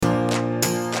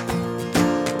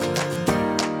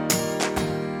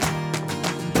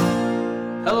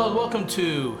welcome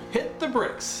to Hit the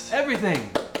Bricks. Everything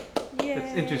Yay.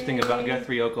 that's interesting about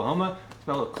Guthrie, Oklahoma.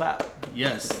 Smell a clap.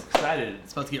 Yes, Excited.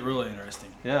 it's about to get really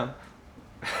interesting. Yeah.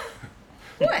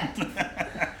 What?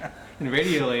 In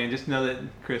Radio Land, just know that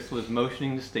Chris was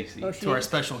motioning to Stacy. To our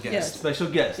special guest. Yes. Special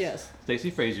guest. Yes. Stacy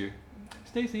Frazier.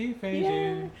 Stacy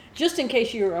Frazier. Yeah. Just in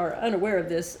case you are unaware of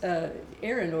this,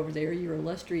 Aaron over there, your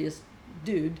illustrious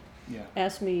dude, Yeah.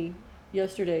 asked me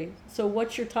yesterday, so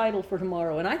what's your title for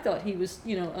tomorrow? And I thought he was,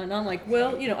 and I'm like,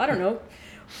 well, I don't know,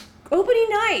 opening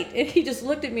night. And he just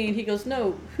looked at me and he goes,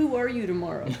 no, who are you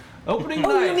tomorrow? Opening Oh,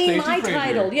 night. you mean Stacey my Frazier.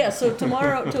 title? Yeah. So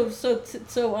tomorrow,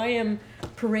 so I am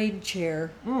parade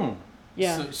chair. Mm.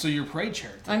 Yeah, So you're parade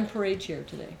chair. Today. I'm parade chair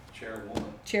today. Chairwoman.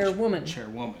 Chairwoman.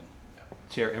 Chairwoman.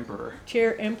 Chair Emperor.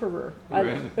 Chair emperor. Right.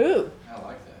 Ooh. I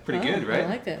like that. Pretty Oh, good, right? I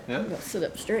like that. Yeah. I'm gonna sit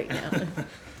up straight now.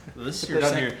 Well, this is Put your that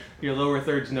on second, your lower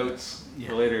thirds notes Yeah.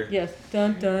 for later. Yes.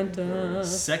 Dun dun dun.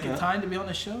 second time to be on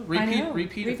the show. I know.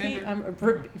 Repeat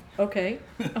offender. Okay.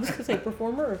 I was gonna say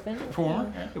performer or offender.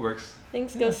 Performer. Yeah. It works.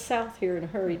 Things go south here in a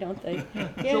hurry, don't they?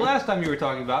 So last time you were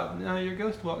talking about your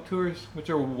Ghost Walk tours, which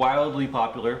are wildly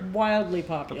popular, Wildly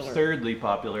popular. absurdly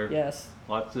popular. Yes.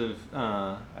 Lots of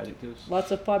adjectives.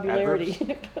 Lots of popularity.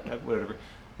 Whatever.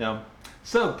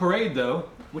 So parade though,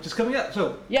 which is coming up.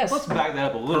 So Yes. let's back that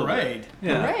up a little Parade. bit.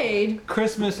 Yeah. Parade.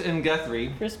 Christmas in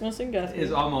Guthrie Christmas and Guthrie.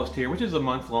 is almost here, which is a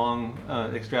month-long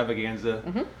extravaganza.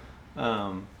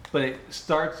 Mm-hmm. But it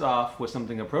starts off with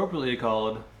something appropriately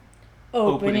called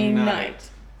Opening night. night.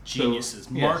 Geniuses.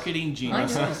 So, yes. Marketing I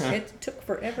geniuses. know. It took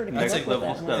forever to come Next up with level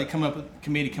that stuff. one. They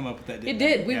committee come up with that. It Didn't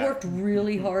did. they? We Yeah. worked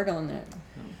really hard on that.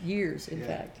 Years, in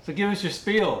fact. So give us your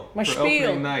spiel My for spiel.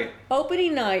 opening night.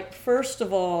 Opening night, first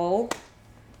of all,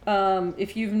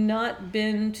 if you've not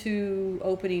been to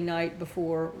opening night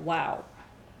before, wow.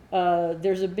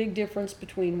 There's a big difference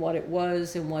between what it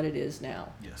was and what it is now.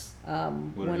 Yes.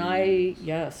 What When it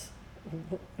yes,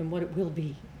 and what it will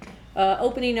be.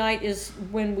 Opening night is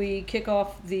when we kick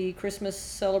off the Christmas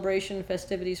celebration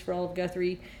festivities for all of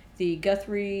Guthrie. The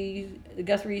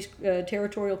Guthrie's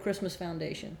Territorial Christmas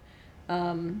Foundation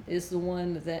is the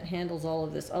one that handles all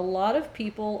of this. A lot of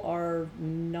people are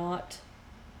not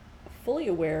fully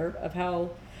aware of how,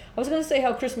 I was going to say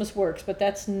how Christmas works, but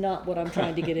that's not what I'm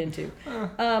trying to get into.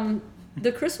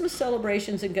 The Christmas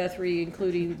celebrations in Guthrie,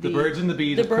 including The birds and the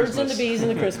bees. the of birds and the Christmas. bees and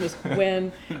the Christmas.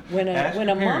 When Ask a your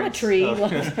mama parents. tree Oh.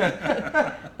 was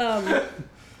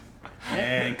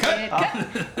And cut.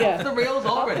 yeah. The rails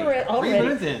already. Off the 3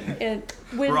 minutes in. And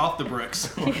when We're off the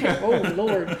bricks. oh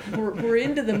Lord, we're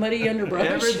into the muddy underbrush.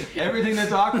 Everything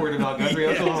that's awkward about Guthrie,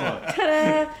 Oklahoma.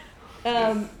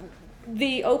 Ta-da!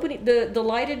 The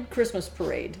lighted Christmas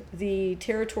parade, the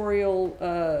territorial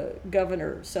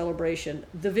governor celebration,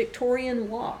 the Victorian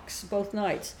walks both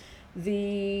nights,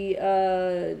 the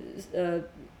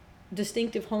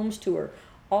distinctive homes tour,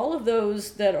 all of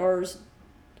those that are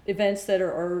events that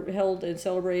are held and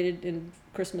celebrated in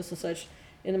Christmas and such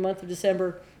in the month of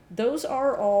December. Those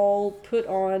are all put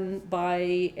on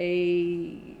by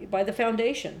the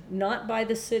foundation, not by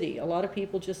the city. A lot of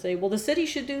people just say, "Well, the city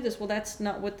should do this." Well, that's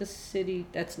not what the city.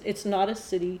 It's not a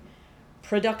city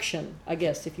production, I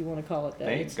guess, if you want to call it that.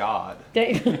 Thank God.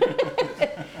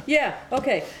 Yeah.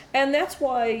 Okay. And that's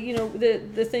why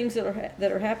the things that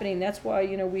are happening. That's why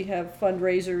we have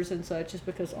fundraisers and such, is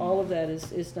because all of that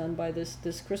is done by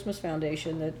this Christmas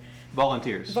foundation that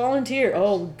Volunteers. volunteer.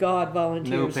 Oh God,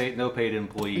 volunteers. No paid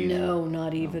employees. No,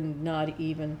 not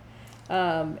even.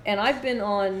 And I've been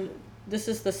on. This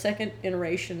is the second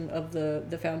iteration of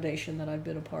the foundation that I've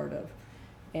been a part of,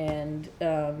 and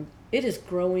it is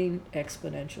growing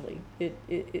exponentially. It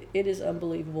is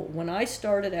unbelievable. When I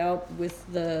started out with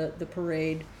the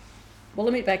parade, well,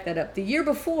 let me back that up. The year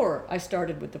before I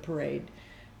started with the parade,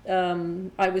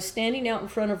 I was standing out in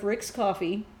front of Rick's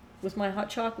Coffee with my hot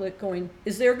chocolate going,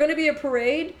 "Is there going to be a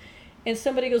parade?" And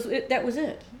somebody goes, "That was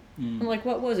it." I'm like,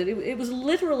 "What was it?" It was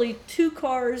literally 2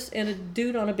 cars and a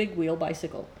dude on a big wheel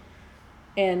bicycle.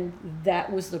 And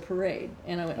that was the parade.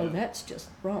 And I went, "Oh, that's just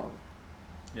wrong."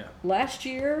 Yeah. Last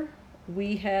year,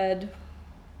 we had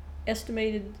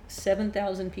estimated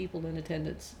 7,000 people in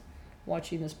attendance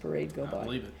watching this parade go I by.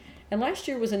 believe it. And last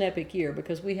year was an epic year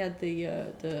because we had the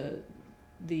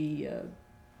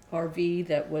RV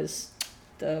that was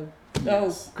the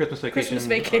Yes. Christmas vacation. Christmas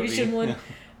vacation RV. one.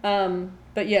 Yeah.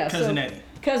 But yeah, Cousin Eddie.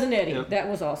 Cousin Eddie, Yep. that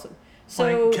was awesome.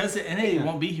 So So Cousin Eddie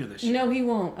won't be here this year. no, he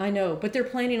won't. I know, but they're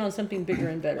planning on something bigger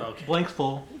and better. Okay. Blank's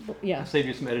full. Yeah, Save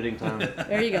you some editing time.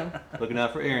 there you go. Looking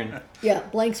out for Aaron. Yeah,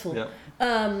 blanks full. Yep.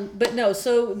 But no,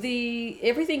 so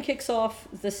everything kicks off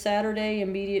the Saturday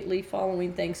immediately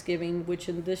following Thanksgiving, which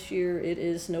in this year it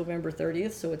is November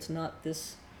 30th, so it's not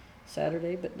this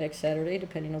Saturday, but next Saturday,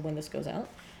 depending on when this goes out.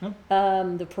 Yep.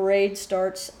 The parade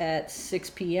starts at 6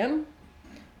 p.m.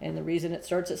 And the reason it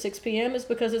starts at 6 p.m. is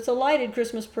because it's a lighted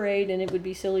Christmas parade, and it would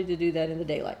be silly to do that in the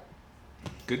daylight.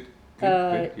 Good.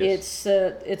 Yes.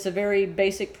 It's a very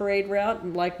basic parade route,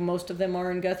 and like most of them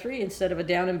are in Guthrie. Instead of a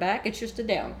down and back, it's just a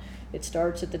down. It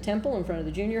starts at the temple in front of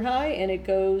the junior high, and it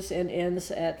goes and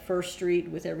ends at First Street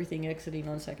with everything exiting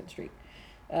on Second Street.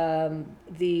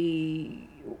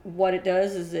 What it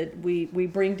does is that we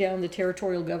bring down the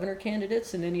territorial governor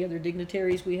candidates and any other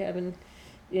dignitaries we have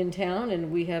in town,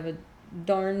 and we have a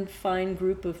darn fine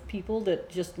group of people that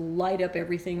just light up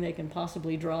everything they can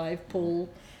possibly drive, pull,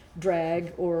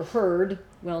 drag, or herd.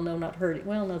 Well, no, not herding.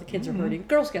 Well, no, the kids are herding.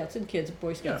 Girl Scouts and kids,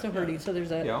 Boy Scouts are herding. So there's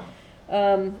that. Yeah.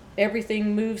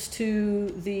 Everything moves to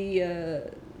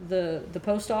the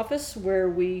post office, where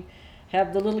we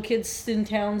have the little kids in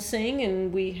town sing,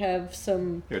 and we have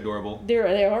some. They're adorable. They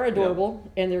are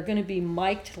adorable, and they're going to be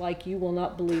mic'd like you will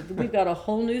not believe. We've got a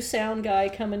whole new sound guy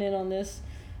coming in on this.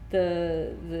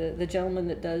 The gentleman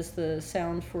that does the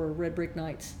sound for Red Brick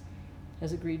Nights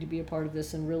has agreed to be a part of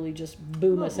this and really just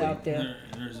boom us out there.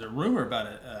 There's a rumor about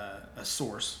a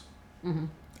source,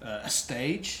 a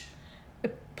stage.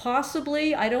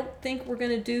 Possibly. I don't think we're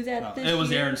going to do that this year. It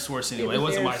was Aaron's source anyway. It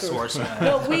wasn't my source.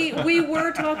 No, we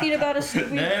were talking about a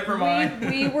Never mind.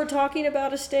 We were talking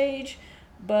about a stage,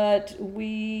 but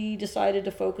we decided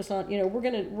to focus on,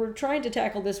 we're trying to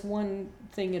tackle this one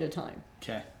thing at a time.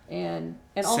 Okay. And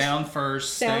also sound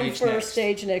first,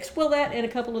 stage next. Well, that and a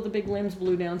couple of the big limbs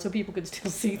blew down, so people could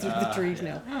still see through the trees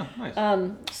now. Oh,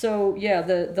 nice. So yeah,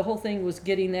 the whole thing was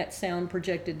getting that sound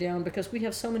projected down, because we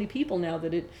have so many people now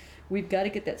that we've got to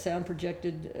get that sound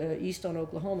projected east on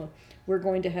Oklahoma. We're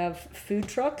going to have food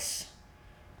trucks,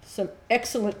 some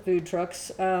excellent food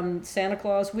trucks. Santa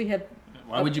Claus, we have.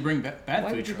 Why would you bring bad food?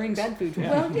 Why would you bring trucks? bad food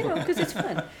trucks? Well, because it's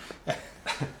fun. A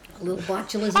little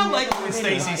botulism. I like when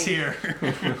Stacy's here.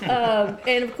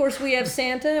 And of course we have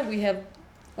Santa. We have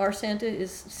our Santa is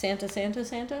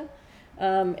Santa.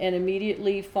 And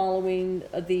immediately following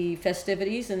the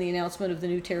festivities and the announcement of the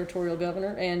new territorial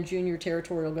governor and junior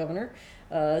territorial governor,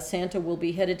 Santa will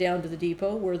be headed down to the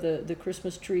depot where the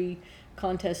Christmas tree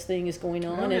contest thing is going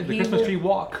on. And the Christmas tree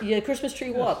walk. Yeah, Christmas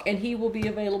tree walk. And he will be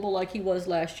available like he was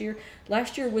last year.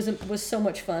 Last year was so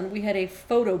much fun. We had a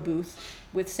photo booth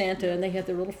with Santa, and they had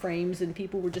their little frames, and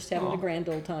people were just having a grand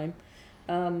old time.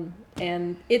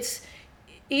 And it's,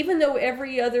 even though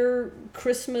every other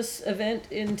Christmas event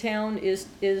in town is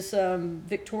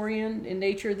Victorian in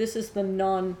nature, this is the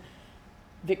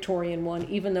non-Victorian one,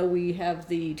 even though we have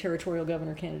the territorial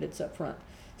governor candidates up front.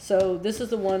 So this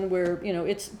is the one where,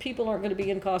 it's people aren't going to be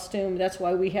in costume. That's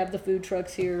why we have the food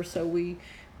trucks here. So we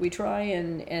try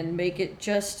and make it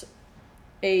just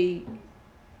a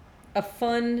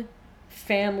fun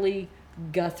family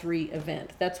Guthrie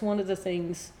event. That's one of the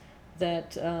things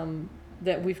that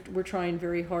we're trying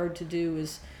very hard to do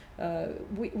is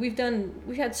we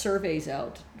had surveys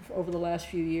out over the last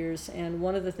few years, and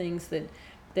one of the things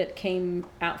that came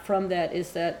out from that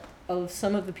is that of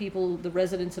some of the people, the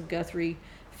residents of Guthrie,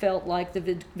 felt like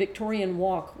the Victorian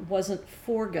walk wasn't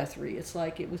for Guthrie. It's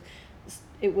like it was,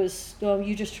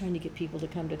 you're just trying to get people to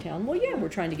come to town. Well, yeah, we're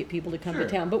trying to get people to come to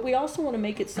town, but we also want to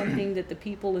make it something that the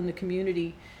people in the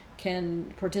community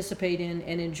can participate in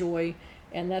and enjoy.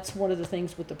 And that's one of the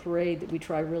things with the parade that we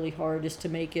try really hard, is to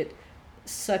make it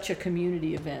such a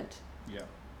community event. Yeah.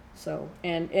 So,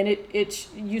 and it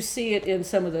you see it in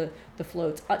some of the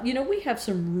floats. We have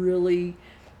some really,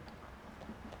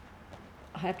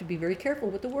 I have to be very careful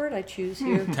with the word I choose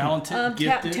here. Talented,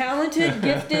 gifted. Talented,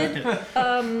 gifted,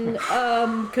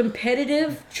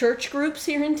 competitive church groups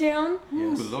here in town.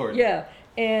 Yes. Good Lord. Yeah,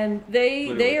 and they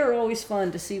Literally. are always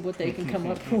fun to see what they can come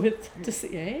up with. To see,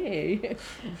 hey,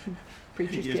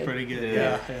 preacher's It's kid. pretty good.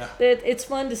 Yeah. Yeah. It's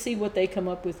fun to see what they come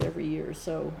up with every year.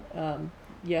 So,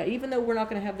 yeah, even though we're not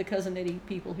going to have the Cousin Eddie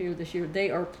people here this year, they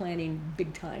are planning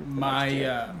big time. For next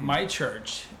year. My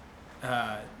church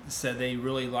said they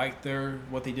really liked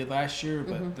what they did last year,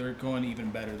 but they're going even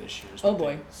better this year. Oh,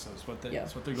 boy. So it's what Yeah.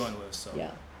 that's what they're going with. So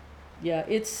Yeah,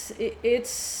 it's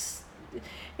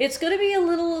going to be a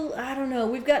little, I don't know.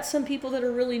 We've got some people that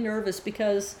are really nervous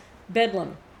because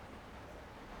Bedlam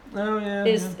Oh yeah.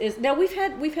 is now we've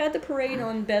had the parade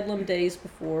on Bedlam days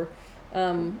before.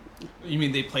 you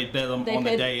mean they played Bedlam They on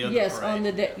the had- day of yes, the parade? on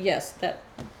the day. Yes, that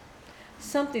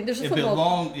something. There's a It'd be football.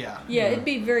 long. Yeah. Yeah, it'd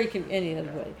be very any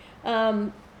other way.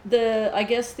 I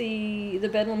guess the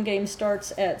Bedlam game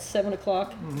starts at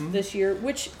 7:00 this year,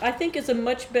 which I think is a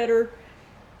much better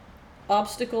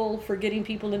obstacle for getting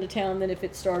people into town than if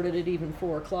it started at even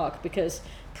 4 o'clock, because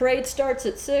parade starts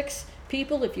at 6.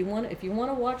 People, if you want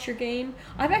to watch your game,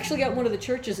 I've actually got one of the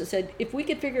churches that said if we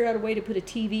could figure out a way to put a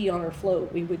TV on our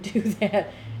float, we would do that.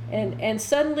 And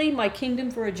suddenly, my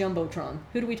kingdom for a jumbotron.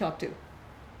 Who do we talk to?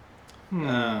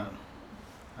 I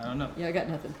don't know. Yeah, I got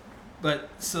nothing. But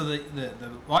so the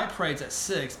light parade's at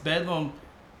 6. Bedlam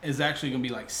is actually going to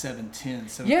be like 7:10,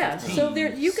 7:15. Yeah, so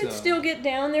there you can So- still get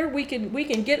down there. We can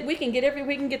get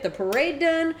the parade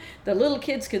done. The little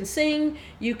kids can sing.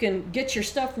 You can get your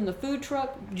stuff from the food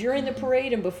truck during the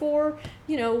parade and before.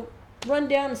 You know, run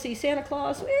down and see Santa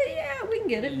Claus. Yeah, we can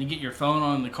get it. And you get your phone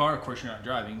on in the car. Of course, you're not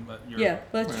driving, but Yeah,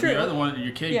 that's true. Your other one,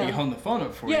 your kid, Yeah. can hold the phone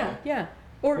up for Yeah, you. yeah.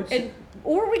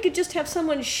 Or we could just have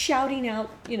someone shouting out,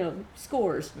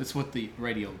 scores. That's what the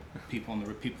radio people on the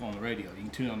radio. You can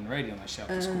tune on the radio and they shout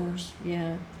the scores.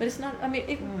 Yeah, but it's not. I mean,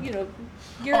 Garrett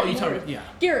Oh, you talking? Morris. Yeah.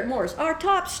 Garrett Morris, our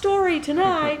top story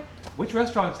tonight. Which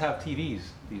restaurants have TVs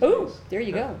these Ooh, days? there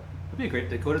you go. It'd be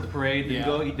great to go to the parade and Yeah.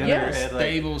 go eat dinner Yes. at like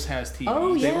Stables has TV.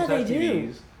 Oh, yeah. Staples has they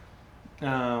do. TVs.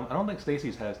 I don't think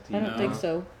Stacy's has TVs. I don't think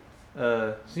so.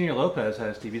 Senior Lopez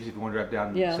has TVs if you want to drive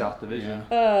down Yeah. South Division.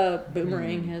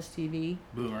 Boomerang has TV.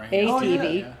 Boomerang.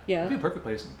 ATV. Oh, Yeah. It'd be a perfect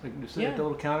place. Like, just sit Yeah. at the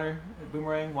little counter at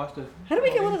Boomerang, watch the. How do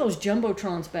we get one of those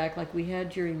jumbotrons back like we had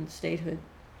during statehood?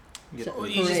 Get So-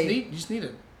 Well, Parade. you just need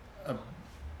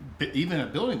even a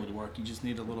building would work. You just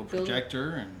need a little Building.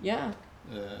 projector and Yeah.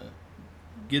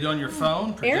 get it on your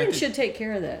phone. Project Aaron it. should take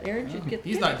care of that. Aaron should get.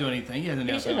 He's not doing anything. He hasn't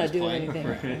He's announced on not his doing plate.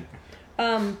 anything.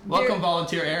 Welcome, there-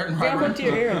 volunteer Aaron.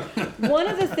 Volunteer Aaron. One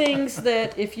of the things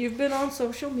that, if you've been on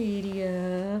social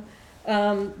media,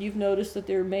 you've noticed that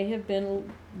there may have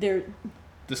been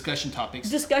Discussion topics.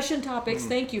 discussion topics.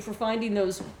 Thank you for finding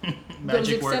those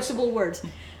Magic words. acceptable words.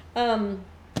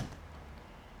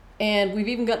 And we've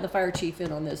even gotten the fire chief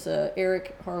in on this.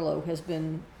 Eric Harlow has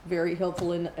been very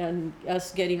helpful in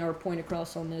us getting our point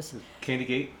across on this.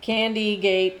 Candygate.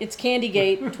 Candygate. It's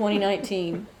Candygate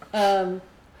 2019.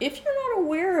 If you're not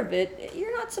aware of it,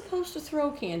 you're not supposed to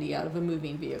throw candy out of a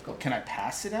moving vehicle. Can I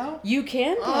pass it out? You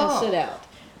can pass Oh. it out.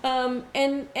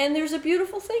 And there's a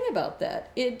beautiful thing about that.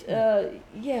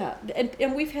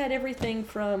 And we've had everything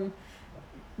from,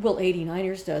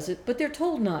 89ers does it, but they're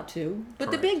told not to.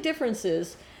 But the Correct. big difference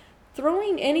is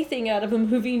throwing anything out of a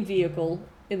moving vehicle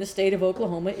in the state of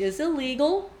Oklahoma is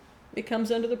illegal. It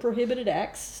comes under the Prohibited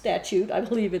Acts statute, I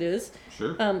believe it is.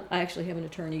 Sure. I actually have an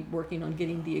attorney working on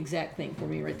getting the exact thing for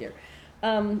me right there.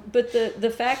 But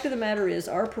the fact of the matter is,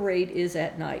 our parade is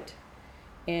at night,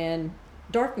 and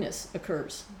darkness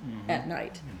occurs at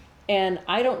night. And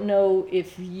I don't know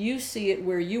if you see it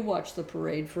where you watch the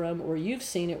parade from, or you've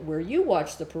seen it where you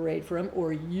watch the parade from,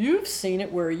 or you've seen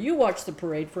it where you watch the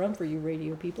parade from. For you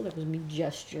radio people, that was me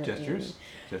gesturing. Gestures.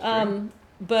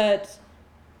 But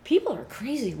people are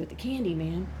crazy with the candy,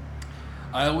 man.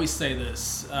 I always say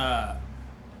this: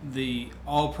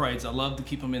 all parades. I love to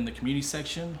keep them in the community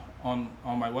section on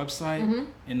my website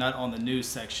and not on the news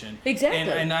section. Exactly.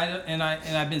 And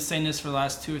I've been saying this for the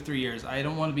last 2 or 3 years. I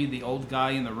don't want to be the old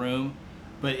guy in the room,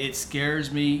 but it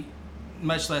scares me,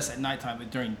 much less at nighttime,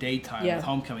 but during daytime Yeah. with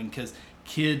homecoming, because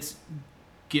kids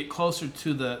get closer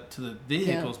to the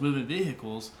vehicles, moving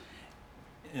vehicles.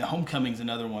 And homecoming's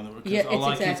another one that because Yeah, a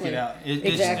lot it's of kids exactly- get out.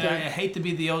 exactly. I hate to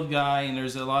be the old guy, and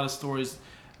there's a lot of stories,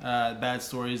 bad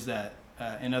stories that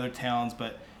in other towns,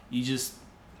 but you just,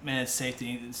 man, it's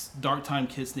safety. It's dark time,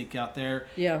 kids sneak out there.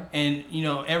 Yeah. And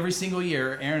every single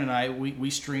year, Aaron and I we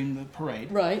stream the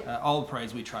parade. Right. All the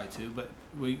parades we try to, but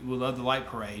we love the light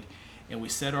parade, and we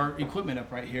set our equipment up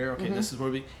right here. Okay, this is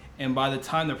where we. And by the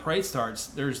time the parade starts,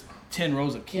 there's 10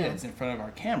 rows of kids in front of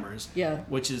our cameras. Yeah.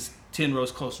 Which is 10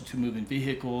 rows closer to moving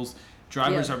vehicles.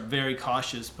 Drivers Yeah. are very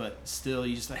cautious, but still,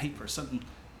 you just hate for something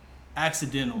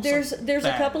accidental. There's something a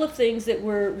bad. couple of things that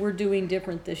we're doing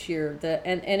different this year,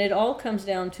 and it all comes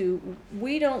down to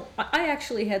I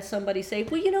actually had somebody say,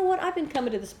 well, you know what, I've been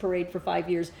coming to this parade for 5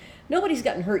 years, nobody's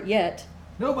gotten hurt yet.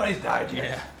 Nobody's died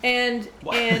yet. Yeah.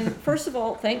 And first of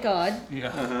all, thank God.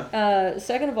 Yeah.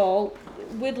 Second of all,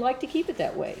 we'd like to keep it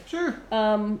that way. Sure.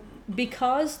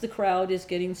 Because the crowd is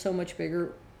getting so much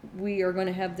bigger, we are going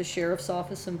to have the sheriff's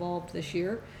office involved this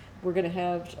year. We're going to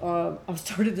have, I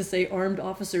started to say armed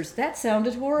officers. That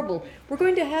sounded horrible. We're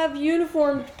going to have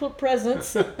uniformed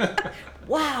presence.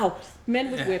 Wow.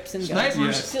 Men with whips and guns.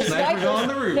 Snipers. So Snipers on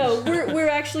the roof. No, we're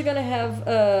actually going to have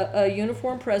a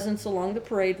uniform presence along the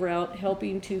parade route,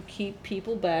 helping to keep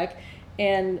people back.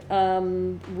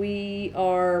 And we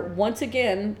are, once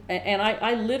again, and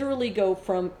I literally go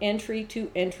from entry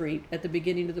to entry at the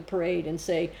beginning of the parade and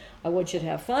say, I want you to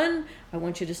have fun. I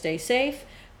want you to stay safe.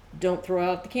 Don't throw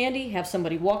out the candy. Have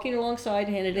somebody walking alongside,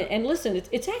 hand it in. And listen,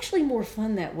 it's actually more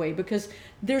fun that way because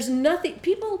there's nothing.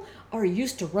 People are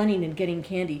used to running and getting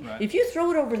candy. Right. If you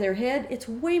throw it over their head, it's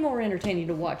way more entertaining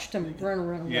to watch them run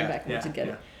around and run backwards and get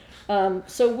it.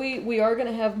 So we are going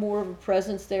to have more of a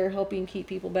presence there, helping keep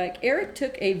people back. Eric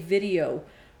took a video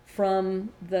from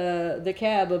the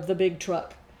cab of the big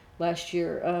truck last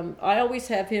year. I always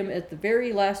have him at the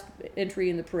very last entry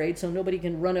in the parade, so nobody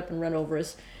can run up and run over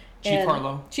us. Chief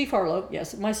Harlow. Chief Harlow,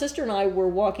 yes. My sister and I were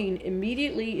walking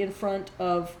immediately in front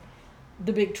of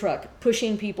the big truck,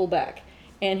 pushing people back.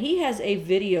 And he has a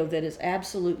video that is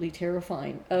absolutely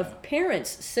terrifying of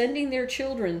parents sending their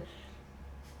children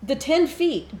the 10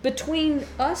 feet between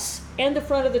us and the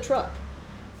front of the truck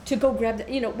to go grab that.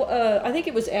 I think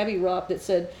it was Abby Ropp that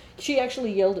said, she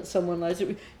actually yelled at someone last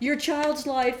year, "Your child's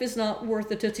life is not worth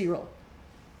a Tootsie Roll."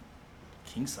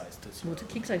 King size Tootsie Well, Roll. it's a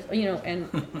king size, and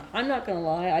I'm not gonna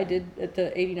lie, I did at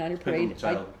the 89er parade.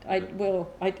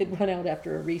 I did run out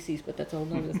after a Reese's, but that's a whole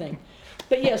other thing.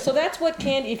 But yeah, so that's what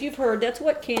Candy. If you've heard, that's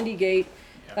what Candygate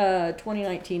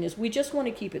 2019 is. We just want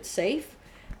to keep it safe.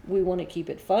 We want to keep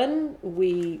it fun.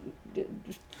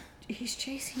 He's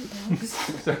chasing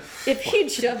bugs. If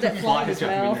he'd shoved that fly in his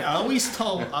mouth. I always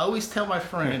tell my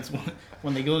friends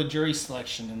when they go to jury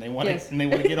selection and they want Yes. to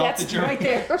get off the That's jury, right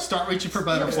there. start reaching for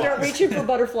butterflies. Start reaching for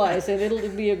butterflies, and it'll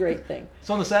be a great thing.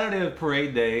 So on the Saturday of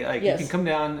parade day, Yes. you can come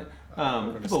down.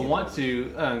 People want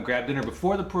to grab dinner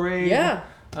before the parade. Yeah.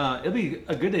 It'll be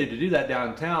a good day to do that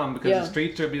downtown because the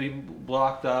streets are being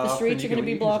blocked off. The streets are going to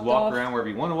be blocked walk off. around wherever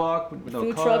you want to walk with no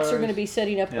Food cars. trucks are going to be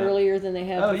setting up earlier than they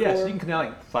have Oh before. yeah, so you can come down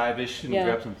like 5-ish and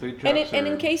grab some food trucks. And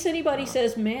in case anybody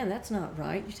says, "Man, that's not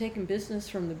right. You're taking business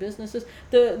from the businesses."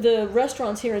 The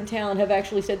restaurants here in town have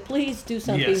actually said, "Please do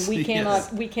something. Yes, we cannot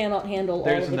yes. we cannot handle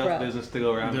there's all of the enough crowd." business to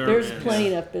go around. There's is. plenty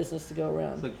enough business to go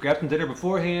around. So grab some dinner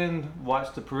beforehand,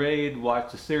 watch the parade,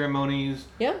 watch the ceremonies,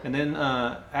 Yeah. and then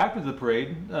after the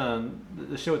parade,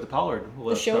 the show at the Pollard will The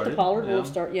have show at the started. Pollard will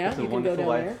start. Yeah, It's a you can go Wonderful down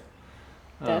Life.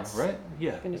 there. That's right.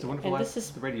 Yeah, gonna- it's a Wonderful and Life. this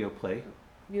is- The radio play.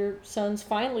 Your son's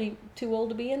finally too old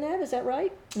to be in that. Is that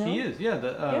right? No. He is. Yeah.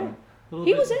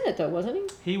 He was in it though, wasn't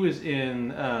he? He was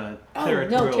in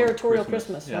Territorial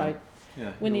Christmas, Yeah. right?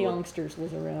 Yeah. When the he was youngsters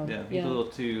was around. Yeah, he's a little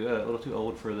too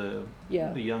old for the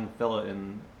young fella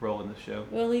in role in the show.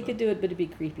 Well, he could do it, but it'd be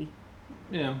creepy.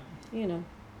 Yeah. You know.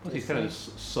 Well, he's kind of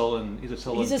sullen. He's a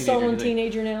sullen. He's a teenager. sullen He's like-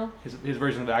 teenager now. His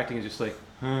version of acting is just like.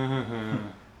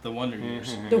 The Wonder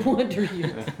Years. The Wonder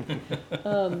Years.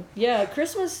 Yeah,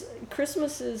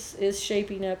 Christmas is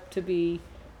shaping up to be.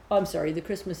 I'm sorry, the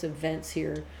Christmas events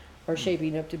here are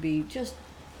shaping up to be just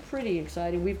pretty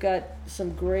exciting. We've got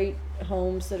some great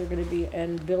homes that are going to be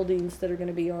and buildings that are going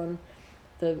to be on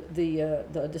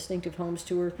the Distinctive Homes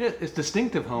tour. Yeah, it's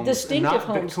distinctive homes, Distinctive not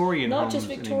homes, Victorian not homes just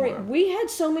Victorian. anymore. We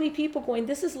had so many people going,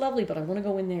 "This is lovely, but I want to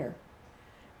go in there."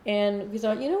 And we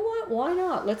thought, you know what? Why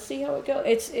not? Let's see how it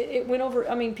goes. It went over.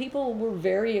 I mean, people were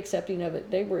very accepting of it.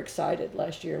 They were excited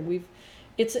last year.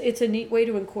 It's a neat way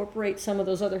to incorporate some of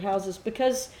those other houses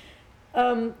because,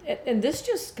 and this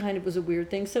just kind of was a weird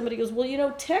thing. Somebody goes,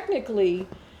 well, technically,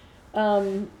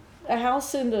 a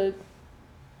house in the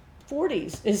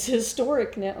 40s is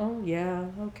historic now. Oh yeah,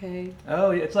 okay.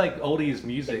 Oh, yeah, it's like oldies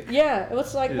music. Yeah,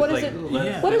 it's like, what is it?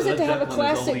 What is it to have a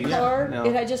classic car? No,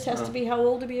 It just has to be how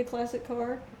old to be a classic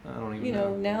car? I don't even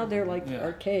know. Now they're like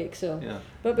archaic. So, Yeah.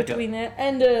 but Like between that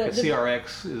and a the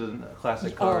CRX is a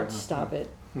classic car. stop it,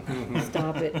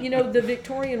 stop it. The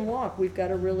Victorian Walk. We've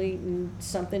got a really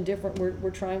something different. We're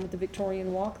trying with the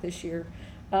Victorian Walk this year.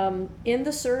 In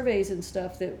the surveys and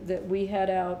stuff that we had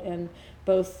out, and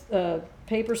both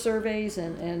paper surveys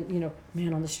and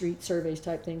man on the street surveys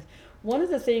type things. One of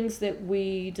the things that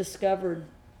we discovered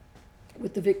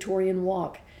with the Victorian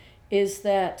Walk is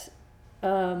that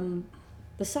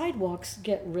the sidewalks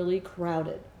get really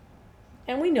crowded.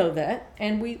 And we know that,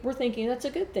 and we're thinking that's a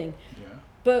good thing. Yeah.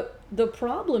 But the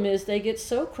problem is they get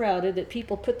so crowded that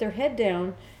people put their head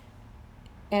down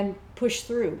and push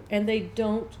through, and they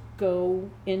don't go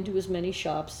into as many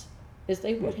shops as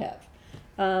they would have.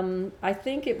 I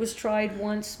think it was tried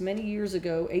once many years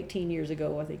ago, 18 years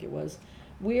ago, I think it was.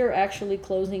 We are actually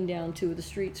closing down 2 of the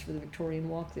streets for the Victorian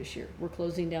Walk this year. We're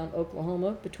closing down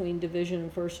Oklahoma between Division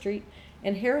and First Street,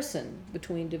 and Harrison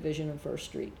between Division and First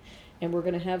Street. And we're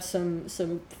going to have some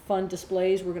fun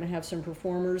displays. We're going to have some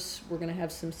performers. We're going to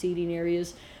have some seating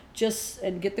areas,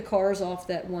 and get the cars off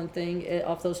that one thing,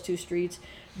 off those 2 streets,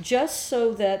 just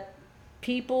so that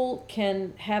people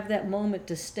can have that moment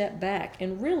to step back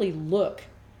and really look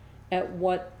at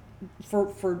what,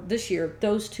 for this year,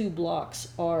 those 2 blocks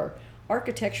are.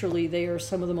 Architecturally, they are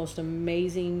some of the most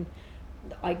amazing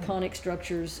iconic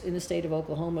structures in the state of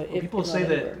Oklahoma. Well, people say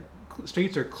that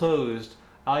streets are closed.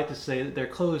 I like to say that they're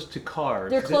closed to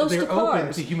cars. They're closed to cars. They're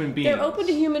open to human beings. They're open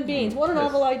to human beings. What a Yes.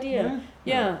 novel idea!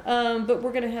 Yeah. But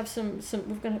we're gonna have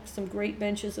we're gonna have some great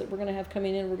benches that we're gonna have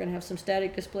coming in. We're gonna have some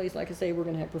static displays, like I say. We're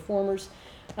gonna have performers,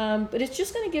 but it's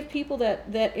just gonna give people that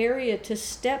area to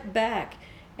step back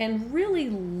and really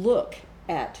look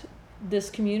at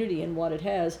this community and what it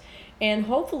has, and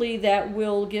hopefully that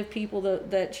will give people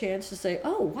that chance to say,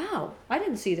 "Oh wow, I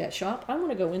didn't see that shop. I want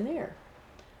to go in there."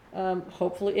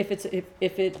 Hopefully, if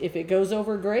it goes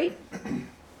over great,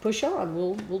 push on.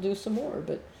 We'll do some more.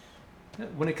 But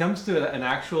when it comes to an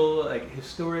actual like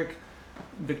historic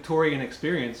Victorian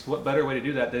experience, what better way to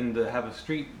do that than to have a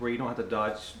street where you don't have to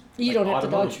dodge? You don't have to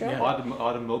dodge traffic.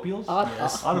 Automobiles.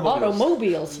 Yes.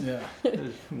 Automobiles. Yeah.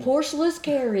 Horseless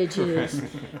carriages.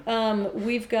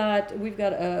 We've got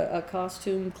a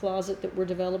costume closet that we're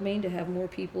developing to have more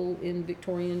people in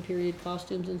Victorian period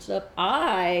costumes and stuff.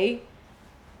 I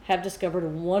have discovered a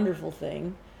wonderful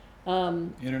thing.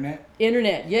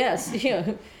 Internet. Yes.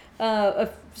 Yeah.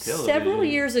 Several Television.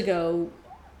 years ago,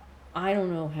 I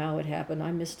don't know how it happened.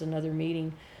 I missed another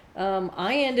meeting.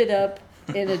 I ended up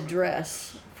in a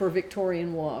dress for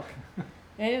Victorian Walk,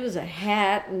 and it was a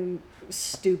hat and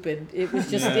stupid. It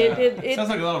was just it Sounds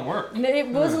like a lot of work. it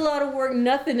was a lot of work.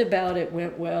 Nothing about it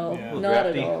went well. Yeah. Not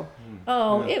Drafty. at all.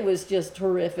 Oh, it was just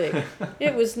horrific.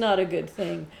 It was not a good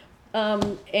thing.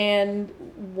 And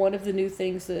one of the new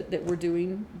things that we're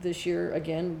doing this year,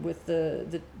 again, with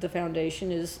the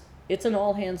foundation is it's an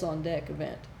all hands on deck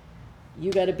event. You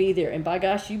got to be there. And by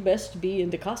gosh, you best be in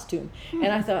the costume. And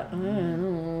I thought, I don't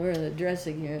know, wear the dress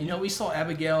again. You know, we saw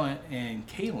Abigail and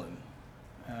Kaylin,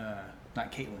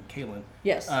 not Caitlin, Kaylin,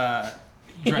 Yes.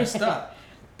 dressed up.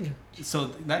 So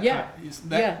that, Yeah.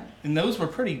 Yeah. And those were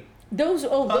pretty. Those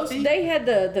Puffy? they had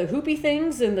the hoopy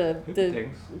things and the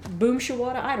Things. boom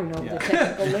shawada. I don't know Yeah. the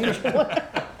technical language.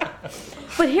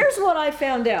 But here's what I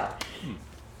found out,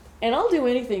 and I'll do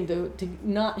anything to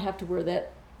not have to wear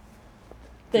that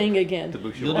thing again. The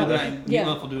Bush You'll do that. Yeah.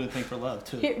 Meatloaf will do anything for love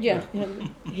too. Yeah.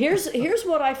 Here's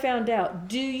what I found out.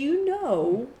 Do you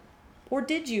know, or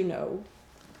did you know,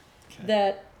 Okay.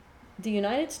 that the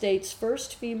United States'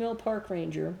 first female park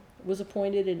ranger was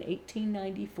appointed in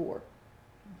 1894?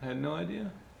 I had no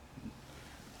idea.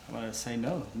 I'm gonna say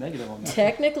no, negative on that.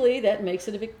 Technically, that makes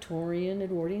it a Victorian,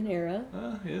 Edwardian era.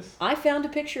 Yes. I found a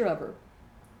picture of her.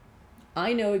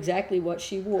 I know exactly what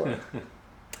she wore.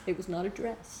 It was not a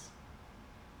dress.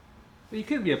 Well, you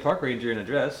could be a park ranger in a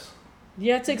dress.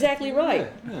 Yeah, that's exactly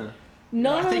right. Yeah.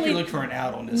 Not I think only you look for an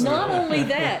out on this. not only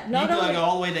that, You not go only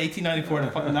all the way to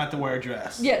 1894 to not to wear a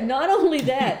dress. yeah, not only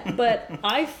that, but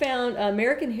I found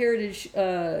American Heritage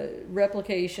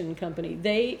Replication Company.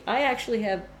 I actually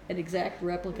have an exact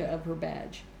replica of her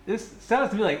badge. This sounds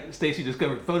to me like Stacy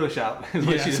discovered Photoshop. Is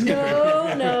what Yes. she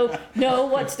discovered. No.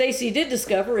 What Stacy did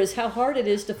discover is how hard it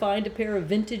is to find a pair of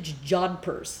vintage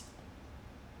jodhpurs.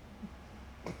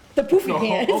 The poofy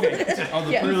pants. Okay. Oh,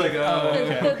 the Yeah. We're like,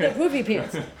 The poofy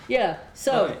pants. Yeah.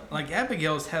 So. like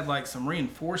Abigail's had like some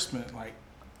reinforcement, like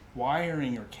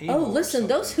wiring or cable. Oh, or listen,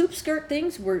 those something. hoop skirt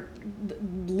things were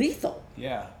lethal.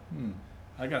 Yeah.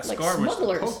 I got a Like scar which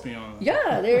smugglers. poked me on.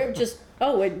 Yeah, they're just.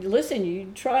 Oh, and listen,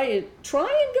 you try and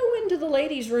go into the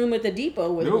ladies' room at the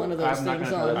depot with Nope, one of those I'm not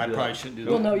things gonna do on. that. I probably shouldn't do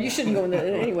that. Well, no, you shouldn't go in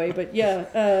there anyway. But yeah,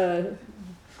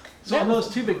 So on those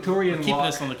two Victorian Keep walk,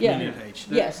 this on the Yeah. community page.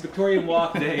 the Yes. Victorian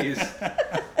walk days,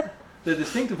 the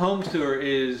Distinctive Homes Tour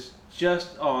is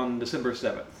just on December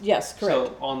 7th. yes, correct.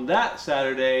 So on that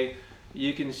Saturday,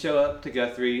 you can show up to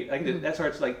Guthrie. I think that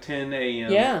starts like 10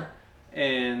 a.m. Yeah,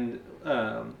 And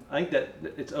I think that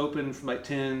it's open from like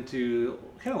 10 to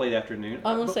kind of late afternoon.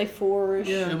 I want to say 4-ish.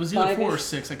 Yeah. It was either 4 or 5-ish.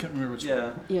 6. I couldn't remember which Yeah.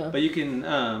 one. Yeah. But you can,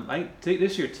 I think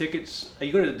this year tickets,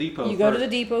 you go to the depot You go to first.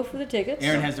 the depot for the tickets.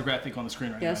 Aaron has the graphic on the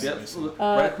screen right Yes. now. Yep, so- look,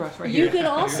 right across right You here. can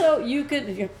also you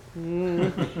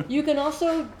can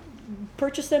also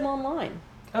purchase them online.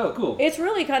 Oh, cool. It's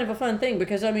really kind of a fun thing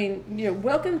because I mean,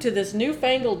 welcome to this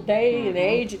newfangled day and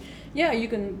age. Yeah, you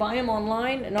can buy them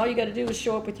online, and all you got to do is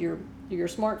show up with your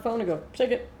smartphone and go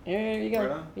ticket. There you go,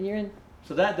 Right on. and you're in.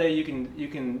 So that day you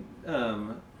can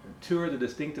tour the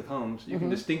distinctive homes. You can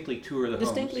distinctly tour the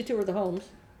Distinctly homes. tour the homes.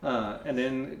 And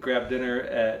then grab dinner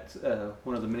at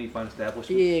one of the many fine establishments.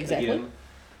 Yeah, exactly.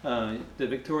 Again, the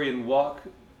Victorian Walk.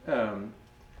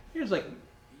 Here's like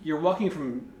you're walking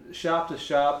from shop to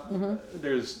shop.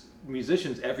 There's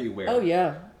musicians everywhere. Oh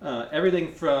yeah.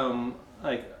 Everything from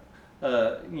like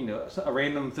a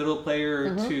random fiddle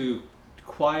player to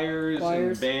choirs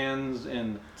Choirs. and bands,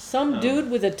 and Some dude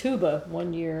with a tuba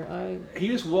one year. he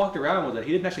just walked around with it.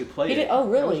 He didn't actually play He it. did- oh,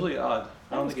 really? That was really odd.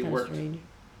 I don't That think it was worked. kinda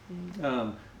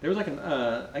strange. There was like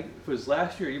it was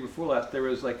last year, or year before last. There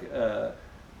was like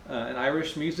an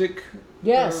Irish music.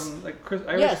 Yes.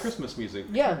 Irish Yes. Christmas music.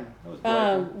 Yeah.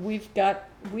 That was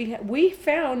delightful. We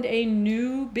found a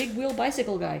new big wheel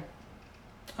bicycle guy.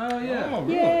 Oh yeah. Oh,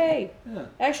 really? Yay! Yeah.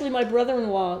 Actually, my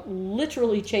brother-in-law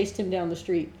literally chased him down the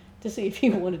street to see if he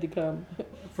wanted to come.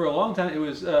 For a long time, it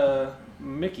was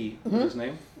Mickey was his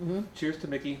name. Mm-hmm. Cheers to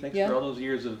Mickey. Thanks Yeah. for all those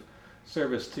years of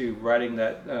service to riding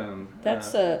that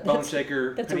That's, bone that's-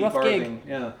 shaker that's a penny rough farthing. gig.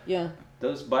 Yeah. Yeah.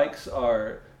 Those bikes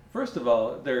are, first of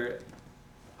all, they're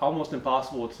almost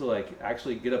impossible to like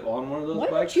actually get up on one of those Why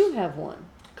bikes. don't you have one?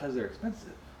 Because they're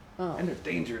expensive Oh. and they're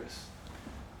dangerous.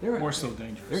 They're More so They're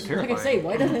dangerous. terrifying. Like I say,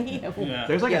 why doesn't he have one? Yeah.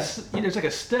 There's like Yeah. there's like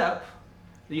a step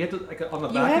that you have to like on the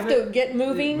You back have of it. to get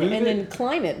moving Move and it, then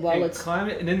climb it while and it's. climb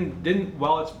it, and then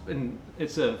while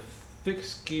it's a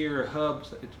fixed gear hub.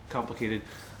 So it's complicated,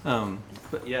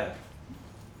 but yeah,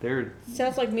 they're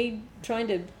Sounds like me trying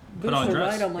to Put on a boost a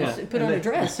dress. ride on my Yeah. put And on a they-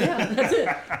 dress. Yeah, that's it.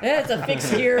 That's a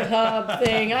fixed gear hub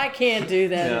thing. I can't do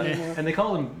that yeah. anymore. And they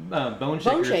call them bone Bone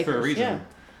shakers for a shakers, reason. yeah.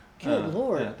 Good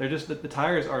lord. Yeah, they're just the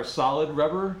tires are solid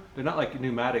rubber. They're not like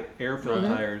pneumatic air-filled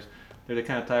Mm-hmm. tires. They're the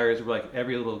kind of tires where like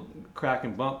every little crack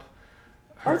and bump.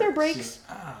 Are there hurts. brakes?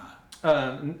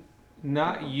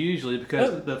 Not usually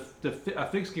because Oh. a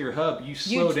fixed gear hub you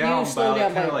slow you down slow by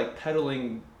down kind of by- like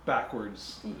pedaling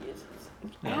backwards,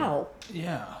 Ow.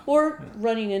 Yeah. Or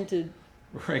running into,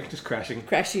 right? Just crashing.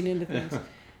 crashing into things.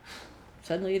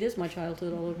 Suddenly it is my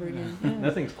childhood all over again. Yeah.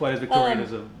 Nothing's quite as Victorian Um,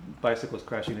 as a bicyclist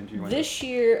crashing into your window. This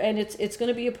year, and it's going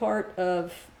to be a part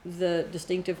of the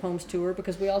Distinctive Homes Tour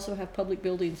because we also have public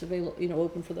buildings available,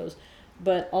 open for those.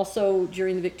 But also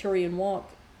during the Victorian Walk,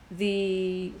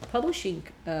 the publishing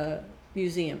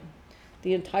museum,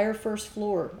 the entire first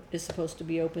floor is supposed to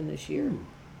be open this year.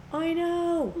 I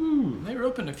know. They were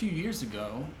open a few years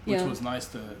ago, which Yeah. was nice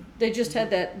to. They just had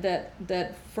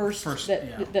that first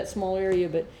yeah. that small area,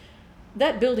 but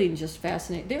that building is just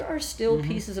fascinating. There are still Mm-hmm.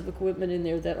 pieces of equipment in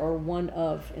there that are one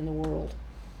of in the world.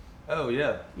 Oh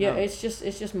yeah. Yeah, No. it's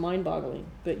just mind-boggling.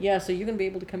 But yeah, so you're gonna be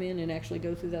able to come in and actually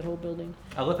go through that whole building.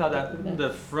 I love how Look at that.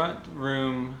 the front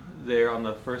room there on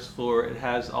the first floor it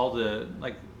has all the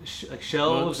like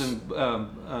shelves Books.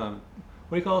 and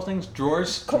what do you call those things?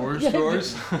 Drawers. Yeah,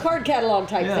 Drawers. card catalog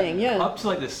type thing. Yeah. Up to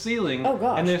like the ceiling. Oh,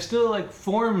 gosh. And there's still like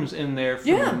forms in there from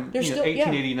Yeah, there's still- yeah.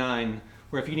 1889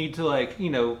 where if you need to like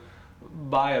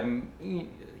buy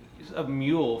a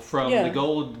mule from Yeah. the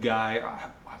gold guy.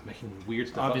 I'm making weird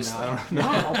stuff Obviously. up now.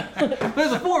 I don't know. Wow.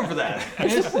 There's a form for that.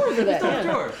 There's a form for that. It's not a Yeah.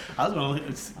 drawer. I don't know.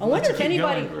 It's, I wonder let's if keep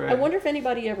anybody. going. Right. I wonder if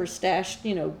anybody ever stashed,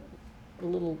 a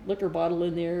little liquor bottle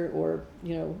in there, or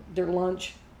their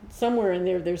lunch somewhere in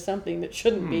there. There's something that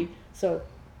shouldn't be. So,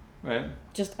 Right.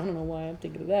 just I don't know why I'm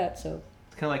thinking of that. So,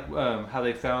 It's kind of like how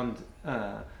they found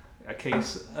a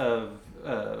case of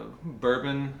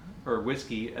bourbon or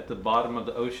whiskey at the bottom of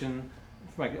the ocean,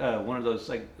 from, like one of those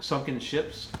like sunken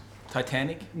ships.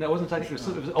 Titanic, No, it wasn't Titanic.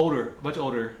 It was older, much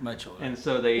older. much older. And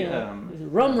so they,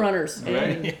 rum runners.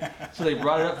 right? So they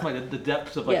brought it up from like the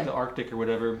depths of like Yeah. the Arctic or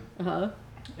whatever, Uh huh.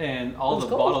 and all It's the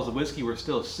cold. bottles of whiskey were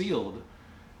still sealed.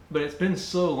 But it's been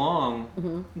so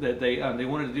long that they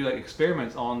wanted to do like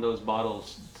experiments on those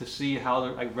bottles to see how the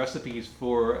like recipes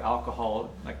for alcohol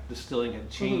like distilling had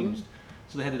changed.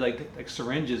 So they had to like take, like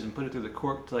syringes and put it through the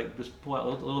cork to like just pull out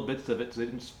little bits of it so they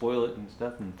didn't spoil it and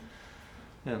stuff. And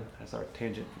yeah, that's our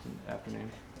tangent for the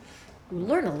afternoon. We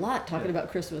learn a lot talking Yeah.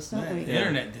 about Christmas, don't Man, we? the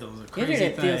internet deal is a crazy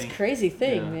Internet thing. deal's crazy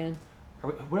thing, Yeah. man.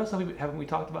 What else haven't we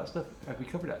talked about stuff? Have we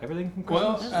covered everything from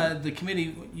Well, Christmas? the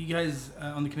committee, you guys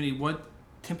on the committee, what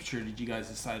temperature did you guys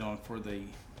decide on for the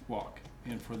walk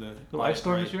and for the the ice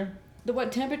storm parade? this year? The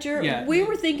what temperature? Yeah. We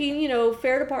were thinking,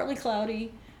 fair to partly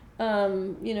cloudy.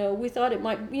 We thought it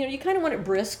might, you kind of want it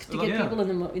brisk to get Yeah. people in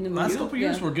the mood. Last couple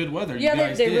years Yeah. were good weather. Yeah, you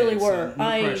guys they did, really so were.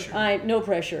 no pressure. No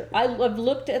pressure. I've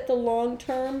looked at the long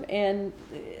term and,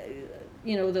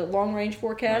 the long range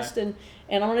forecast, and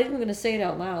I'm not even going to say it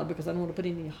out loud because I don't want to put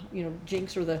any,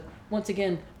 jinx or the once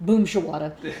again boom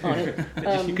shawada on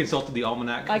it. You consulted the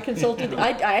almanac. I consulted.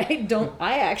 I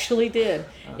actually did.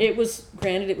 It was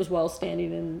granted. It was while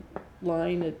standing in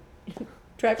line at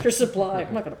Tractor Supply.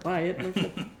 I'm not going to buy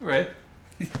it. Right.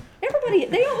 Everybody,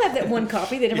 they all have that one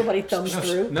copy that everybody thumbs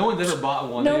through. No one's ever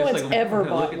bought one. No They just, one's like, ever look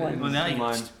bought at it one. and Well, now you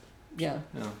mine. just- Yeah.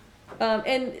 No.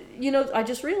 And I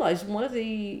just realized one of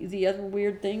the other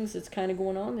weird things that's kind of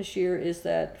going on this year is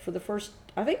that for the first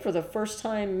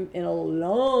time in a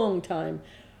long time,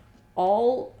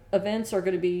 all events are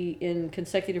going to be in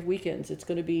consecutive weekends. It's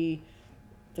going to be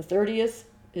the 30th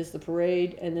is the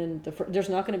parade, and then there's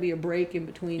not going to be a break in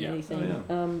between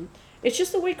anything. It's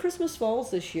just the way Christmas falls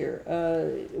this year.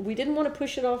 We didn't want to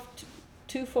push it off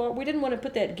too far. We didn't want to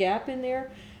put that gap in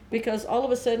there because all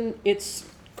of a sudden it's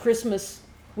Christmas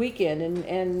weekend,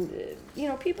 and you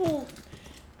know, people.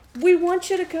 We want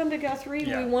you to come to Guthrie.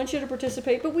 Yeah. We want you to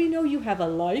participate, but we know you have a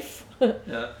life.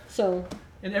 Yeah. So.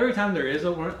 And every time there is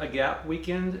a Gap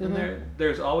weekend in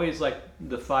there's always like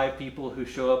the 5 people who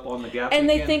show up on the Gap And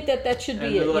weekend. they think that should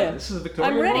and be they're it. like, Yeah. this is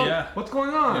Victoria I'm ready. Walk? Yeah. What's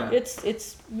going on? Yeah.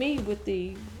 It's me with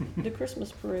the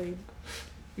Christmas parade.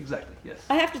 Exactly. Yes.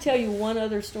 I have to tell you one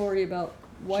other story about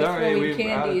white Sorry, flowing we've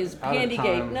candy is out of Candygate.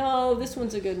 time. No, this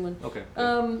one's a good one. Okay.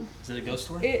 Is it a ghost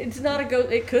story? It's not a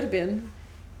ghost. It could have been.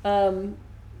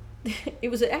 It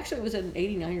was an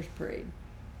 89ers parade.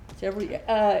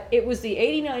 It was the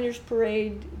 89ers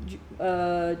parade,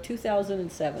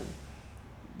 2007.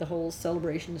 The whole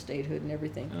celebration of statehood and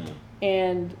everything,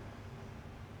 and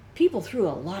people threw a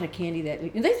lot of candy that.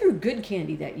 And they threw good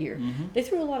candy that year. Mm-hmm. They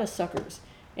threw a lot of suckers.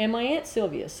 And my aunt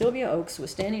Sylvia Oaks,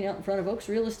 was standing out in front of Oaks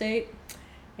Real Estate,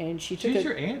 and she took She's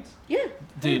your aunt? yeah.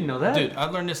 I didn't know that. Dude, I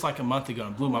learned this like a month ago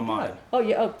and it blew my mind. Oh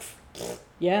yeah. Oh,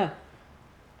 yeah.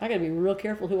 I gotta be real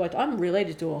careful who I'm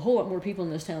related to a whole lot more people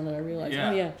in this town than I realize. Yeah.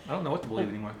 Oh yeah. I don't know what to believe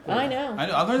anymore. I know. I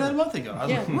know. I learned that a month ago. I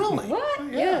was Yeah. like, really?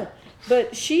 What? Yeah.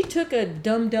 But she took a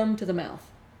dum dum to the mouth.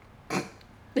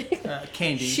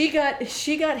 Candy. She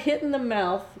got hit in the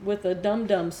mouth with a dum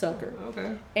dum sucker,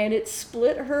 Okay. and it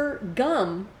split her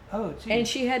gum, Oh, geez. and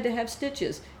she had to have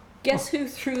stitches. Guess who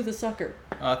threw the sucker?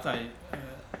 I thought,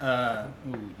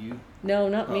 you. No,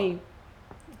 not me.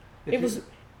 If It you- was.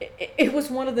 It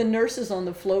was one of the nurses on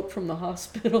the float from the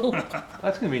hospital.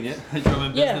 That's convenient. They drove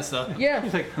in Yeah, business up. yeah.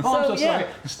 He's like, oh, I'm So, so yeah.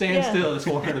 sorry. Stand Yeah. still. This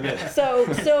won't hurt a bit. So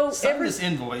Sign ever this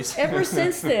invoice. ever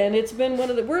since then, it's been one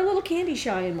of the. We're a little candy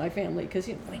shy in my family because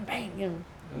bang bang,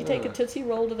 you take a Tootsie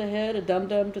Roll to the head, a Dum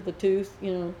Dum to the tooth,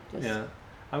 Just, Yeah.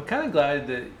 I'm kind of glad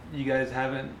that you guys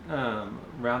haven't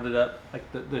rounded up like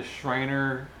the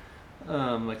Shriner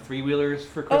like 3-wheelers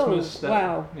for Christmas.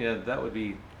 wow. Yeah, that would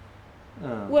be.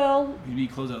 Well, You'd be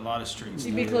closing a lot of streets.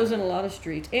 you'd be closing a lot of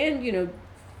streets, and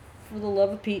for the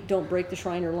love of Pete, don't break the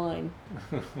Shriner line.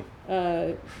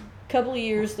 Couple of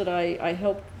years that I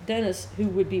helped Dennis, who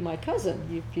would be my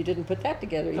cousin, if you didn't put that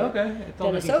together yet. Okay. It's all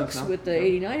Dennis making Oaks sense now. with the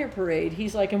Yeah. 89er parade.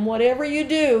 He's like, and whatever you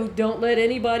do, don't let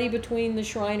anybody between the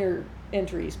Shriner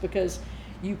entries because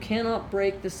you cannot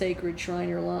break the sacred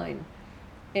Shriner line.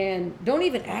 And don't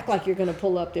even act like you're going to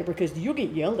pull up there because you'll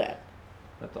get yelled at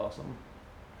That's awesome.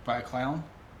 By a clown?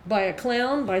 by a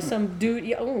clown, by some dude.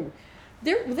 Yeah,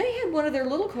 they had one of their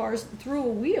little cars threw a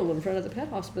wheel in front of the pet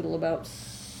hospital about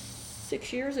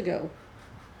 6 years ago.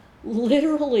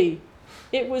 Literally.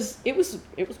 It was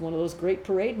one of those great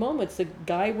parade moments. The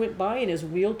guy went by and his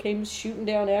wheel came shooting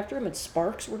down after him and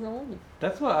sparks were going.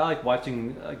 That's why I like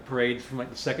watching like parades from like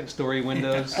the second story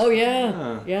windows. Oh yeah.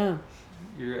 Huh. Yeah.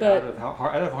 You're But-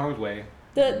 out of harm's way.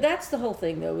 That's the whole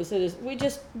thing though,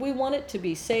 we want it to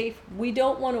be safe. We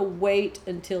don't want to wait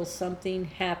until something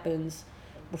happens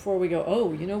before we go,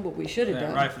 oh, you know what we should have Yeah,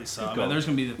 done. rightfully so. I Go. mean, there's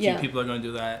going to be the few Yeah. people that are going to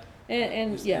do that.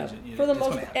 And It's yeah, legit, for the it's most,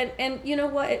 gonna happen. and you know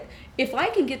what? If I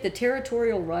can get the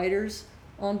territorial riders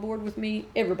on board with me,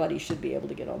 everybody should be able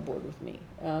to get on board with me.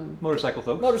 Motorcycle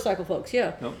folks. Motorcycle folks,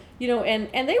 yeah. Nope.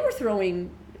 And they were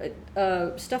throwing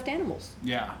stuffed animals.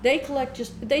 Yeah. They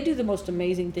they do the most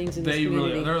amazing things in this They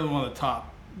community. really, they're one of the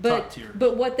top But tier.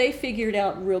 but what they figured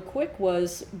out real quick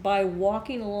was by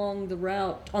walking along the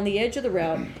route, on the edge of the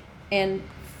route, and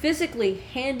physically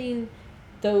handing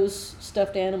those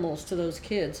stuffed animals to those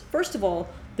kids. First of all,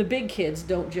 the big kids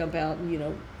don't jump out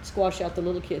and squash out the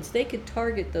little kids. They could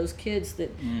target those kids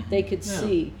that they could Yeah.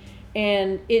 see,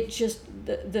 and it just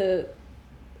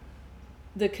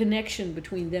the connection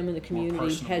between them and the community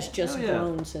personable. has just Oh, yeah.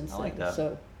 grown since I like then. that.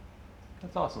 So,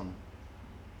 That's awesome.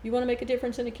 you want to make a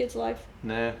difference in a kid's life?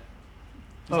 Nah.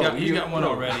 He's got one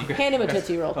already. Hand him a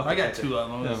Tootsie Roll. I got 2 of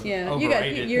them. It's Yeah,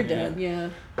 overrated. you're done. Yeah,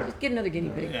 just get another guinea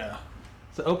pig. Yeah.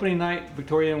 So opening night,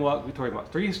 Victorian Walk.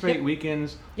 3 straight Yep.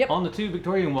 weekends. Yep. On the 2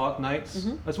 Victorian Walk nights,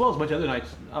 as well as a bunch of other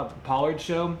nights. Pollard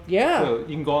show. Yeah. So you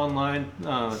can go online,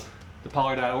 to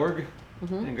pollard.org,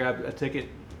 and grab a ticket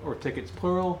or tickets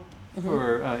plural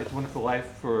for It's a Wonderful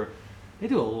Life. They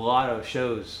do a lot of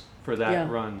shows for that Yeah.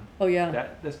 run. Oh yeah,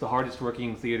 That's the hardest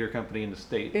working theater company in the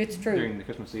state. It's true. During the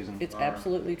Christmas season. it's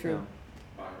absolutely true.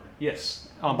 Yes,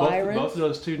 on both Byron's? of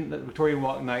those student Victorian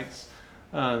Walk nights,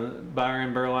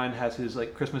 Byron Berline has his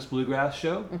like Christmas bluegrass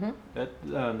show at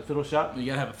the Fiddle Shop. You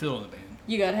got to have a fiddle in the band.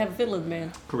 You gotta have a fiddle in the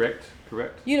band. Correct.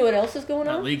 You know what else is going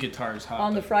That on lead guitar is hot.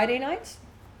 on the Friday nights?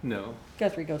 No.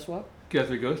 Guthrie Ghost Walk.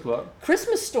 Guthrie Ghost Walk.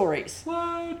 Christmas stories.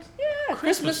 What? Yeah,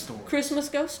 Christmas stories. Christmas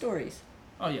ghost stories.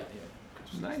 Oh yeah,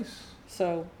 yeah. Nice.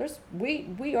 So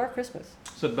we are Christmas.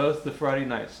 So both the Friday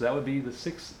nights. So that would be the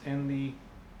 6th and the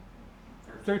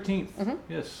 13th. Mhm.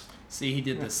 Yes. See, he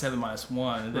did the 7 minus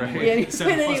 1. And then Right. he Yeah, went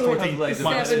 7 and then plus he went 14 like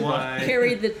minus seven, 1.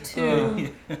 carried the 2.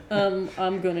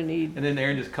 I'm gonna need. And then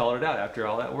Aaron just called it out after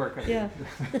all that work. Yeah.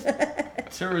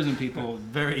 Tourism people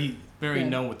very Yeah.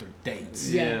 known with their dates.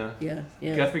 Yeah. Yeah.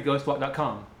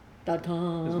 GuthrieGhostWalk.com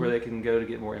 .com. is where they can go to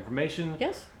get more information.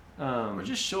 Yes. Or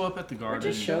just show up at the Or garden.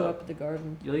 just show up at the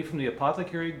garden. You leave from the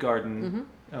Apothecary Garden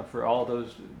Mm-hmm. for all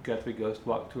those Guthrie Ghost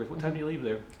Walk tours. What time do you leave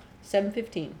there?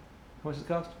 7:15. How much does it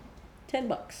cost? $10.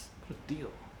 What a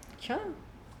deal. Sure.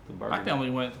 The My bargain. family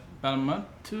went about a month,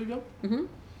 2 ago. Mm-hmm.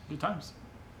 Good times.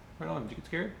 Right on. Did you get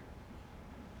scared?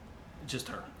 Just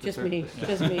her. Just her. me.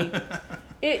 Just me.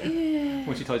 Yeah.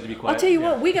 When she told you to be quiet? I'll tell you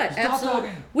Yeah. what, we got Stop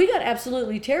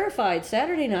absolutely terrified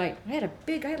Saturday night. I had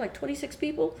like 26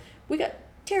 people. We got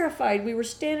terrified. We were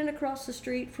standing across the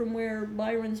street from where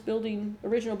Byron's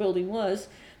original building was.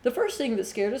 The first thing that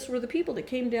scared us were the people that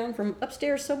came down from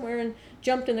upstairs somewhere and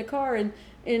jumped in the car and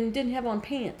didn't have on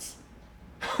pants.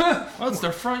 Well, it's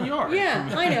their front yard.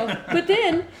 Yeah, I know. But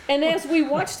then, and as we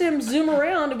watched them zoom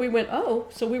around, and we went, oh,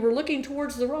 so we were looking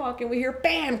towards the rock, and we hear,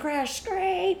 bam, crash,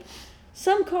 scrape.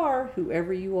 Some car,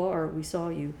 whoever you are, we saw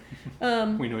you. We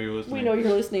know you're listening. We know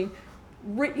you're listening.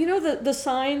 You know the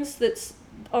signs that's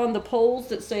on the poles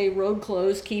that say road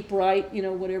closed, keep right,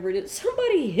 whatever it is.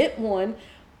 Somebody hit one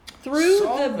through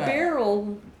Saw the that.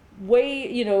 barrel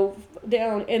way,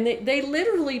 down, and they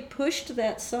literally pushed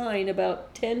that sign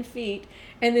about 10 feet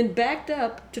and then backed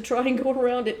up to try and go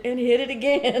around it and hit it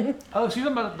again. Oh, so you're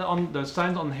talking about on the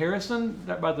signs on Harrison?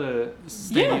 That by the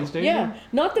Stadium. Yeah,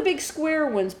 not the big square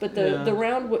ones, but the Yeah.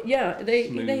 round. Yeah, they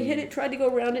Smooth. hit it, tried to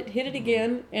go around it, hit it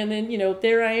again, and then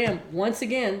there I am once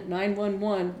again.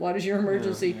 911. What is your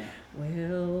emergency?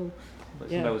 Well, But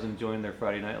Yeah. somebody was enjoying their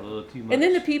Friday night a little too much. and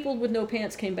then the people with no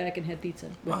pants came back and had pizza.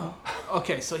 with them.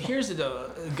 Okay, so here's the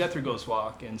Guthrie Ghost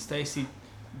Walk, and Stacy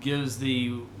gives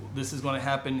this is going to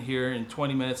happen here in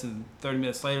 20 minutes, and 30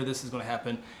 minutes later this is going to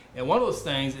happen. And one of those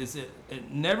things is it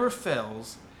never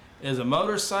fails. Is a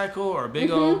motorcycle or a big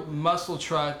old muscle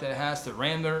truck that has to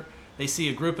ram they see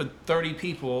a group of 30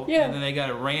 people, Yeah. and then they got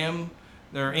to ram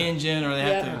their engine, or they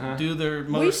have Yeah. to do their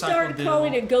motorcycle We started deal.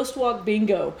 calling it Ghost Walk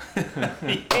Bingo,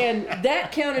 and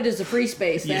that counted as a free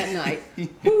space that night.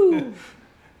 Woo!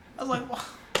 I was like, well,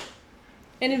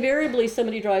 And invariably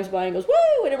somebody drives by and goes,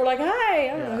 "Woo!" and we're like, "Hi, I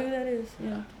don't know Yeah. who that is."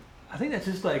 Yeah, I think that's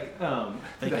just like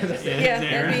It's yeah,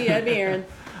 Aaron. that'd be Aaron.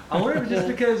 I wonder if it's just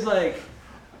because like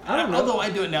I don't know. Although I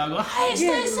do it now, I go, "Hey,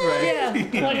 Stacy, Yeah,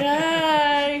 like,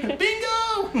 hi.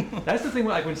 bingo!" That's the thing.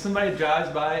 Like when somebody drives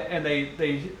by and they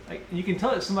like, you can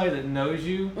tell it's somebody that knows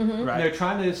you. Mm-hmm. And Right. they're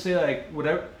trying to say like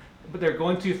whatever, but they're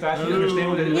going too fast. You don't understand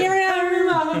what it is.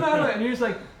 Yeah. And you're just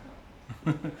like,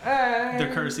 hey.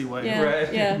 Their courtesy way. Yeah,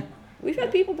 Right. yeah. We've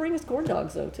had people bring us corn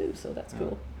dogs though too, so that's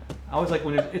cool. I was like,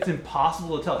 when it's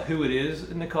impossible to tell who it is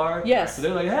in the car. Yes. So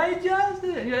they're like, hey,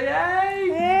 Justin. And you're like, hey,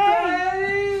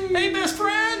 Hey. buddy. Hey, best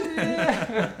friend!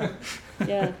 Yeah.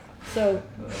 Yeah. So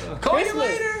Call you Christmas.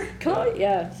 later!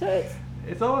 yeah. So it's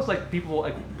It's almost like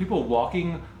people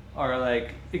walking are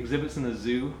like exhibits in the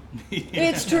zoo.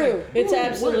 it's true. It's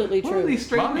absolutely What are true. these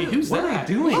strange Mommy, men? who's what that? are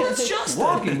they doing? Oh, it's Justin.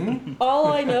 Walking. All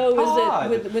I know is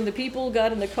that Todd. when the people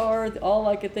got in the car, all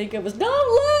I could think of was, "Don't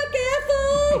look,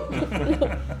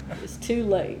 Ethel!" It's too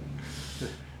late.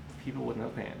 People with no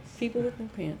pants. People with no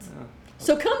pants. Yeah.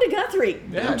 So come to Guthrie.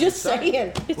 Yeah, I'm just it's exciting.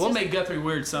 saying. It's We'll just- make Guthrie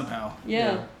weird somehow.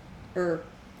 yeah. Or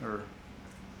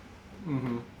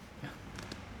Mm-hmm.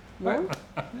 Well,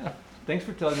 Thanks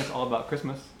for telling us all about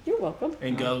Christmas. you're welcome.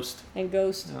 and Ghost And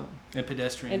Ghost Yeah. and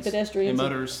pedestrians and pedestrians and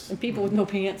motors and people with no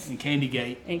pants and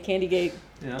Candygate. and Candygate.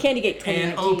 Yeah. Candygate 2019.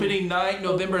 And opening night,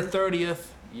 November 30th,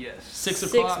 Yes. 6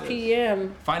 6 o'clock.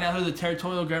 p.m. Find out who the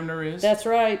territorial governor is. That's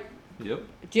right. Yep.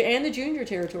 And the junior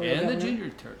territorial and the governor. junior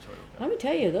territorial governor. Let me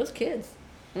tell you, those kids,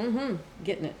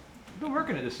 getting it. We've been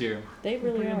working it this year. They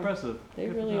really Pretty are. impressive. They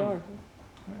Good for really them. are.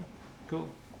 Cool.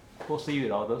 We'll see you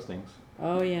at all those things.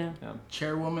 Oh yeah. Yeah.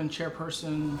 Chairwoman,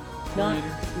 chairperson, Not coordinator,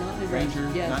 not in a dress.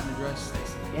 ranger, Yeah. not in a dress.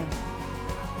 Stacy. Yeah.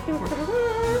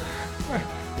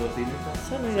 We'll see you next time.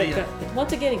 Suddenly See that ya. got,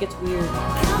 once again it gets weird.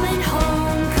 Coming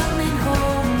home, coming